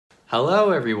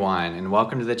Hello everyone and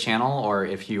welcome to the channel, or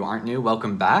if you aren't new,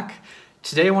 welcome back.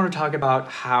 Today I want to talk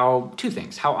about two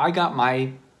things. How I got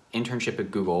my internship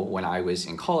at Google when I was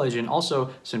in college, and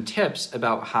also some tips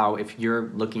about how, if you're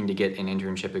looking to get an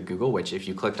internship at Google, which if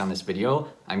you clicked on this video,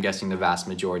 I'm guessing the vast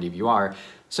majority of you are,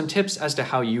 some tips as to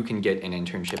how you can get an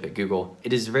internship at Google.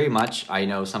 It is very much, I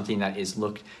know, something that is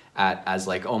looked at as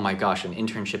like, oh my gosh, an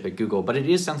internship at Google, but it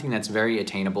is something that's very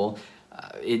attainable.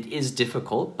 It is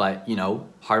difficult, but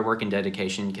hard work and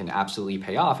dedication can absolutely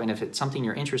pay off. And if it's something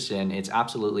you're interested in, it's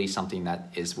absolutely something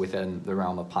that is within the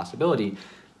realm of possibility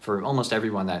for almost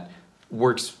everyone that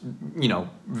works,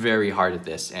 very hard at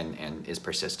this and is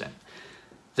persistent.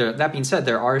 That being said,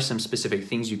 there are some specific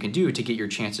things you can do to get your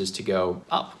chances to go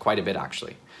up quite a bit,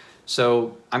 actually.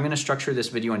 So I'm going to structure this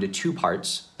video into two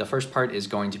parts. The first part is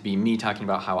going to be me talking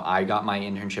about how I got my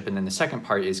internship, and then the second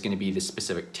part is going to be the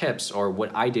specific tips, or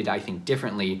what I did, I think,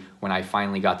 differently when I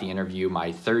finally got the interview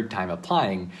my third time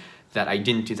applying that I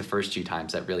didn't do the first two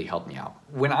times that really helped me out.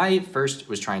 When I first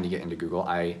was trying to get into Google,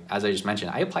 as I just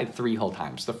mentioned, I applied 3 whole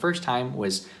times. The first time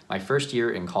was my first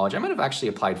year in college. I might have actually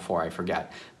applied 4, I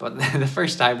forget. But the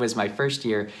first time was my first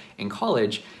year in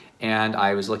college, and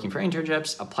I was looking for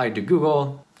internships, applied to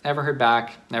Google, never heard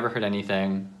back, never heard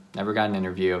anything, never got an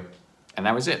interview, and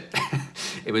that was it.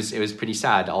 It was pretty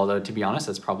sad, although to be honest,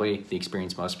 that's probably the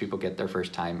experience most people get their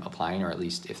first time applying, or at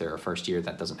least if they're a first year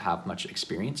that doesn't have much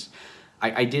experience.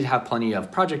 I did have plenty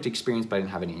of project experience, but I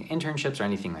didn't have any internships or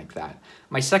anything like that.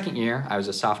 My second year, I was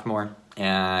a sophomore,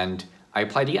 and I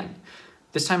applied again.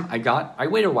 This time I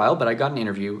waited a while, but I got an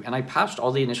interview, and I passed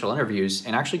all the initial interviews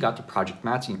and actually got to project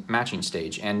matching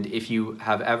stage. And if you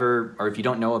have ever, or if you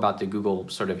don't know about the Google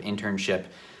sort of internship,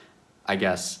 I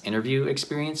guess, interview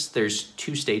experience, there's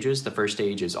 2 stages. The first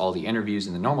stage is all the interviews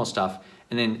and the normal stuff.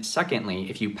 And then secondly,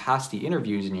 if you pass the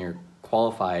interviews and you're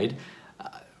qualified,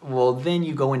 well, then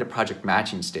you go into project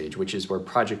matching stage, which is where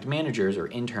project managers or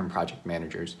intern project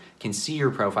managers can see your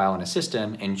profile in a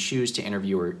system and choose to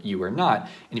interview you or not.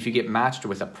 And if you get matched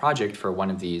with a project for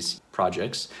one of these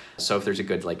projects, so if there's a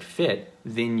good fit,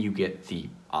 then you get the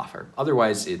offer.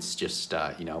 Otherwise, it's just,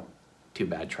 too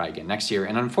bad, try again next year.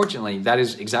 And unfortunately, that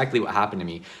is exactly what happened to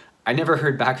me. I never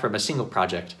heard back from a single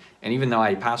project. And even though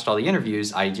I passed all the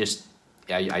interviews, I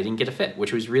didn't get a fit,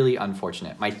 which was really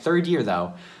unfortunate. My third year,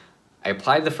 though, I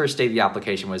applied the first day the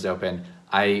application was open.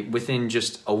 Within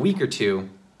just a week or 2,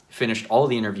 finished all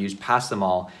the interviews, passed them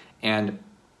all, and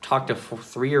talked to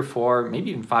 3 or 4, maybe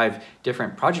even 5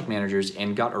 different project managers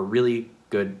and got a really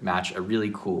good match, a really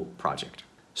cool project.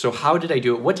 So how did I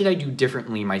do it? What did I do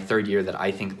differently my third year that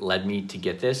I think led me to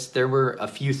get this? There were a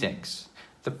few things.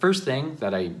 The first thing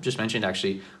that I just mentioned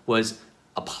actually was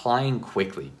applying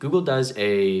quickly. Google does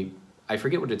I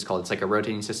forget what it's called. It's like a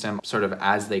rotating system, sort of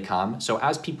as they come. So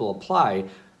as people apply,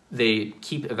 they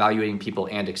keep evaluating people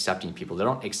and accepting people. They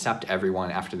don't accept everyone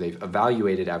after they've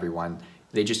evaluated everyone.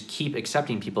 They just keep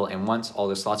accepting people, and once all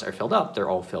the slots are filled up, they're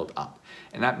all filled up.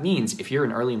 And that means if you're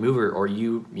an early mover, or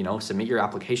you submit your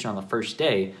application on the first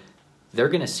day, they're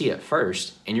gonna see it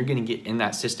first, and you're gonna get in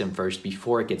that system first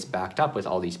before it gets backed up with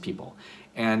all these people.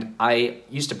 And I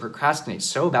used to procrastinate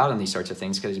so bad on these sorts of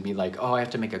things, because it'd be like, oh, I have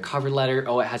to make a cover letter.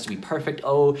 Oh, it has to be perfect.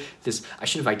 Oh, I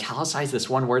should have italicized this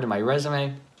one word in my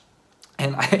resume.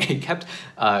 And I kept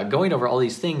going over all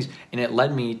these things, and it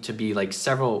led me to be like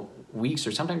several weeks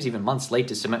or sometimes even months late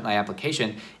to submit my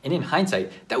application. And in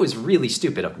hindsight, that was really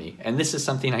stupid of me. And this is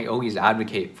something I always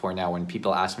advocate for now when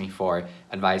people ask me for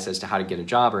advice as to how to get a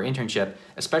job or internship,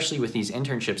 especially with these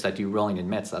internships that do rolling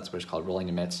admits. That's what it's called, rolling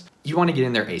admits. You want to get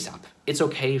in there ASAP. It's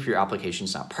okay if your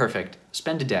application's not perfect.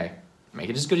 Spend a day, make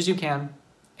it as good as you can.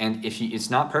 And if it's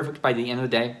not perfect by the end of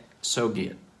the day, so be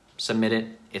it. Submit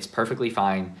it. It's perfectly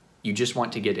fine. You just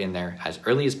want to get in there as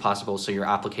early as possible so your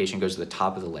application goes to the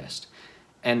top of the list.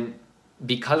 And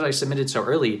because I submitted so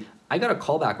early, I got a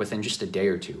call back within just a day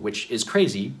or 2, which is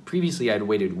crazy. Previously, I'd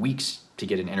waited weeks to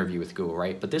get an interview with Google,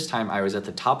 right? But this time I was at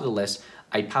the top of the list.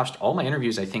 I passed all my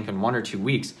interviews, I think, in 1 or 2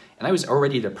 weeks, and I was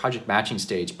already at the project matching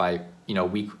stage by,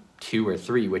 week 2 or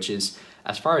 3, which is,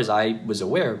 as far as I was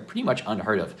aware, pretty much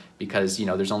unheard of, because,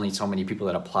 there's only so many people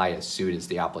that apply as soon as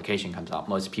the application comes out.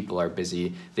 Most people are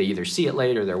busy. They either see it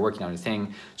late or they're working on a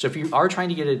thing. So if you are trying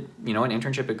to get an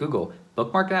internship at Google,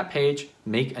 bookmark that page,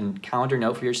 make a calendar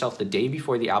note for yourself the day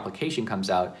before the application comes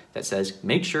out that says,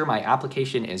 make sure my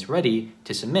application is ready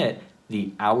to submit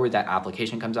the hour that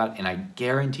application comes out, and I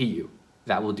guarantee you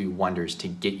that will do wonders to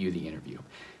get you the interview.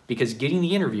 Because getting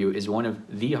the interview is one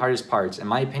of the hardest parts, in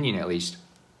my opinion at least,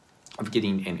 of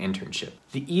getting an internship.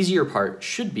 The easier part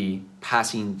should be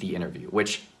passing the interview,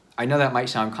 which I know that might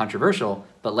sound controversial,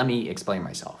 but let me explain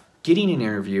myself. Getting an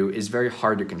interview is very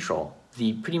hard to control.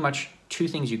 the pretty much two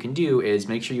things you can do is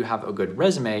make sure you have a good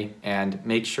resume and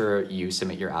make sure you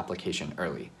submit your application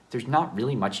early. There's not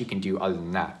really much you can do other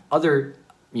than that.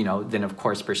 Than of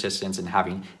course persistence and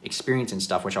having experience and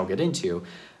stuff, which I'll get into,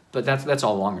 but that's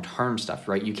all longer term stuff,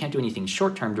 right? You can't do anything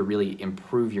short term to really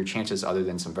improve your chances other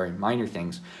than some very minor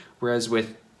things. Whereas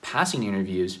with passing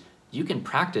interviews, you can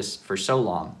practice for so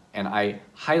long. And I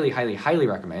highly, highly, highly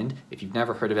recommend, if you've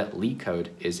never heard of it, LeetCode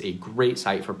is a great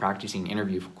site for practicing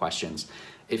interview questions.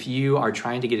 If you are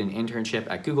trying to get an internship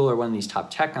at Google or one of these top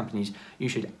tech companies, you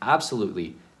should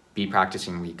absolutely be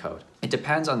practicing LeetCode. It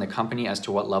depends on the company as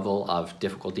to what level of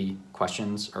difficulty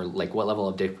questions, or like what level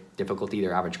of difficulty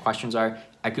their average questions are.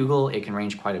 At Google, it can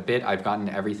range quite a bit. I've gotten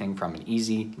everything from an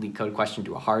easy LeetCode question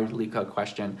to a hard LeetCode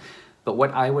question. But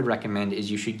what I would recommend is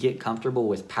you should get comfortable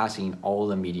with passing all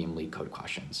the medium LeetCode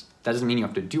questions. That doesn't mean you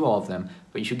have to do all of them,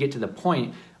 but you should get to the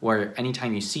point where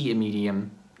anytime you see a medium,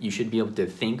 you should be able to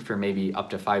think for maybe up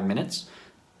to 5 minutes,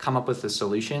 come up with a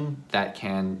solution that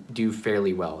can do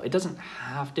fairly well. It doesn't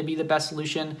have to be the best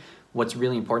solution. What's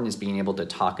really important is being able to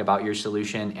talk about your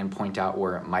solution and point out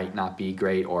where it might not be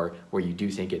great or where you do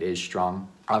think it is strong.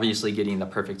 Obviously, getting the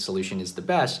perfect solution is the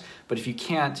best, but if you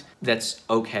can't, that's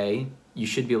okay. You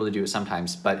should be able to do it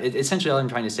sometimes. But essentially all I'm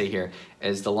trying to say here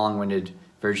is the long-winded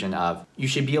version of you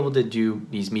should be able to do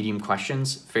these medium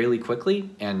questions fairly quickly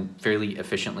and fairly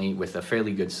efficiently with a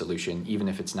fairly good solution, even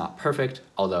if it's not perfect,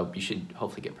 although you should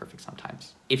hopefully get perfect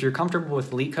sometimes. If you're comfortable with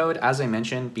LeetCode, as I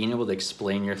mentioned, being able to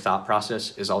explain your thought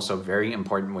process is also very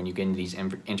important when you get into these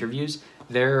interviews.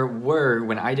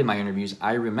 When I did my interviews,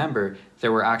 I remember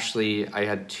I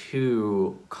had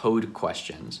 2 code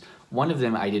questions. One of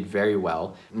them I did very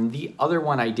well, and the other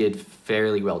one I did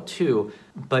fairly well too,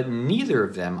 but neither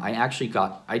of them I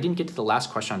didn't get to the last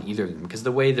question on either of them, because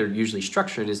the way they're usually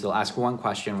structured is they'll ask one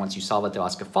question, once you solve it they'll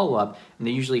ask a follow-up, and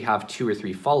they usually have 2 or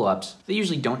 3 follow-ups. They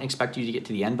usually don't expect you to get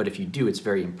to the end, but if you do, it's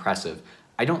very impressive.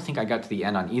 I don't think I got to the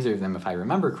end on either of them if I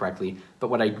remember correctly, but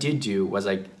what I did do was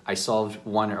I solved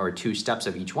 1 or 2 steps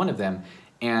of each one of them,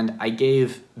 and I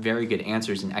gave very good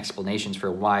answers and explanations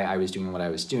for why I was doing what I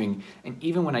was doing. And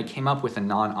even when I came up with a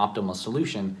non-optimal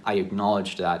solution, I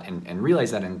acknowledged that and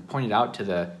realized that and pointed out to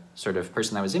the sort of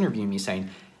person that was interviewing me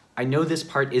saying, I know this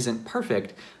part isn't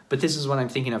perfect, but this is what I'm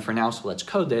thinking of for now, so let's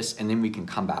code this and then we can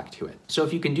come back to it. So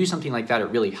if you can do something like that, it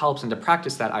really helps. And to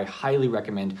practice that, I highly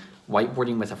recommend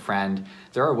whiteboarding with a friend.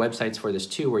 There are websites for this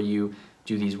too, where you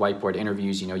do these whiteboard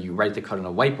interviews, you write the code on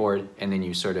a whiteboard and then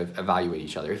you sort of evaluate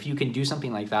each other. If you can do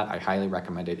something like that, I highly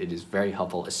recommend it. It is very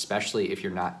helpful, especially if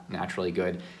you're not naturally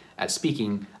good at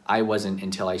speaking. I wasn't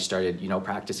until I started,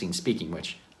 practicing speaking,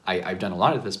 which I've done a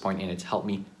lot at this point, and it's helped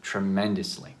me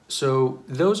tremendously. So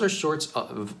those are sorts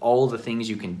of all the things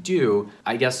you can do,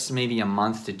 I guess maybe a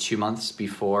month to 2 months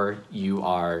before you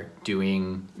are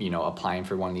doing, applying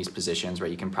for one of these positions, where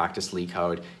you can practice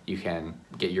LeetCode, you can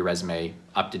get your resume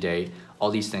up to date,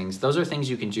 all these things. Those are things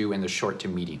you can do in the short to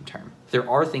medium term. There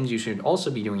are things you should also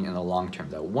be doing in the long term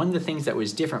though. One of the things that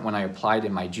was different when I applied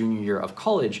in my junior year of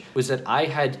college was that I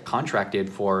had contracted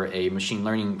for a machine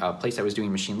learning place that was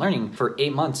doing machine learning for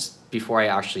 8 months before I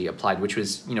actually applied, which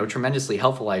was tremendously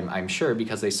helpful, I'm sure,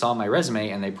 because they saw my resume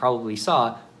and they probably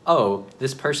saw, oh,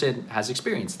 this person has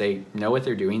experience. They know what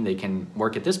they're doing. They can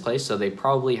work at this place, so they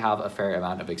probably have a fair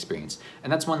amount of experience.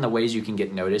 And that's one of the ways you can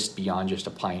get noticed beyond just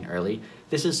applying early.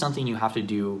 This is something you have to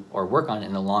do or work on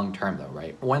in the long term though,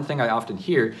 right? One thing I often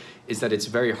hear is that it's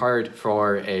very hard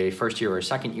for a first year or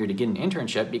second year to get an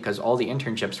internship because all the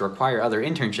internships require other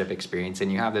internship experience,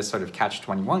 and you have this sort of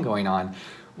catch-21 going on,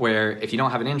 where if you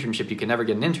don't have an internship, you can never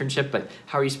get an internship, but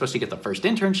how are you supposed to get the first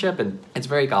internship? And it's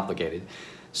very complicated.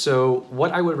 So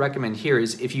what I would recommend here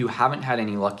is, if you haven't had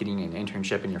any luck getting an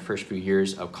internship in your first few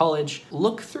years of college,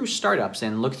 look through startups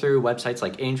and look through websites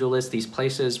like AngelList, these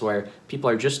places where people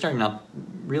are just starting up,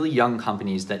 really young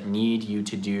companies that need you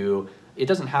to do, it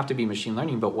doesn't have to be machine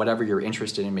learning, but whatever you're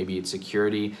interested in, maybe it's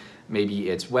security, maybe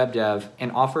it's web dev,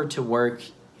 and offer to work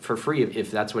for free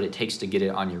if that's what it takes to get it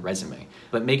on your resume.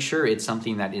 But make sure it's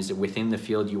something that is within the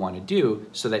field you want to do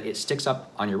so that it sticks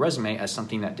up on your resume as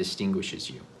something that distinguishes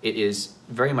you. It is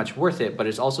very much worth it, but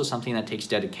it's also something that takes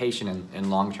dedication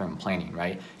and long-term planning,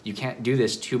 right? You can't do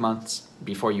this 2 months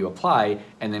before you apply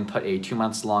and then put a 2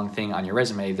 months long thing on your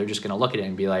resume. They're just gonna look at it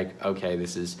and be like, okay,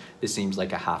 this seems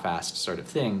like a half-assed sort of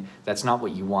thing. That's not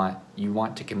what you want. You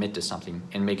want to commit to something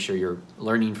and make sure you're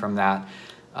learning from that,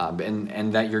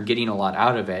 and that you're getting a lot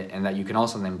out of it, and that you can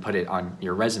also then put it on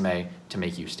your resume to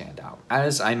make you stand out.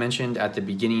 As I mentioned at the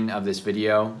beginning of this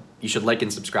video, you should like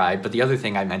and subscribe, but the other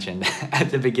thing I mentioned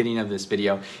at the beginning of this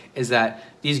video is that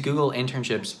these Google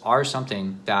internships are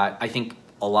something that I think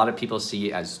a lot of people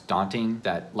see as daunting,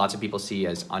 that lots of people see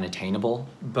as unattainable.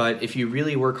 But if you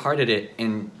really work hard at it,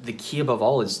 and the key above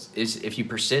all is if you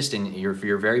persist and you're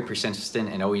very persistent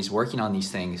and always working on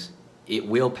these things, it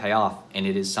will pay off, and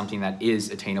it is something that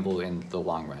is attainable in the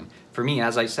long run. For me,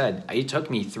 as I said, it took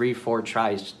me 3-4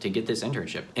 tries to get this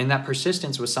internship, and that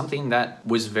persistence was something that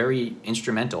was very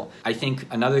instrumental. I think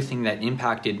another thing that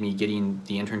impacted me getting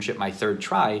the internship my 3rd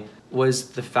try was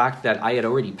the fact that I had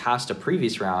already passed a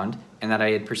previous round and that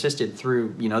I had persisted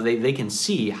through, they can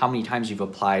see how many times you've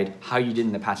applied, how you did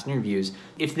in the past interviews.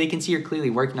 If they can see you're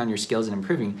clearly working on your skills and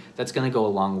improving, that's gonna go a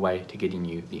long way to getting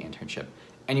you the internship.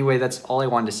 Anyway, that's all I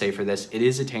wanted to say for this. It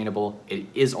is attainable. It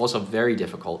is also very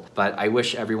difficult, but I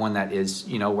wish everyone that is,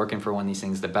 working for one of these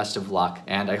things the best of luck,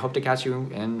 and I hope to catch you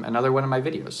in another one of my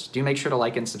videos. Do make sure to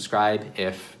like and subscribe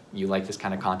if you like this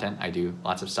kind of content. I do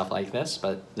lots of stuff like this,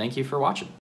 but thank you for watching.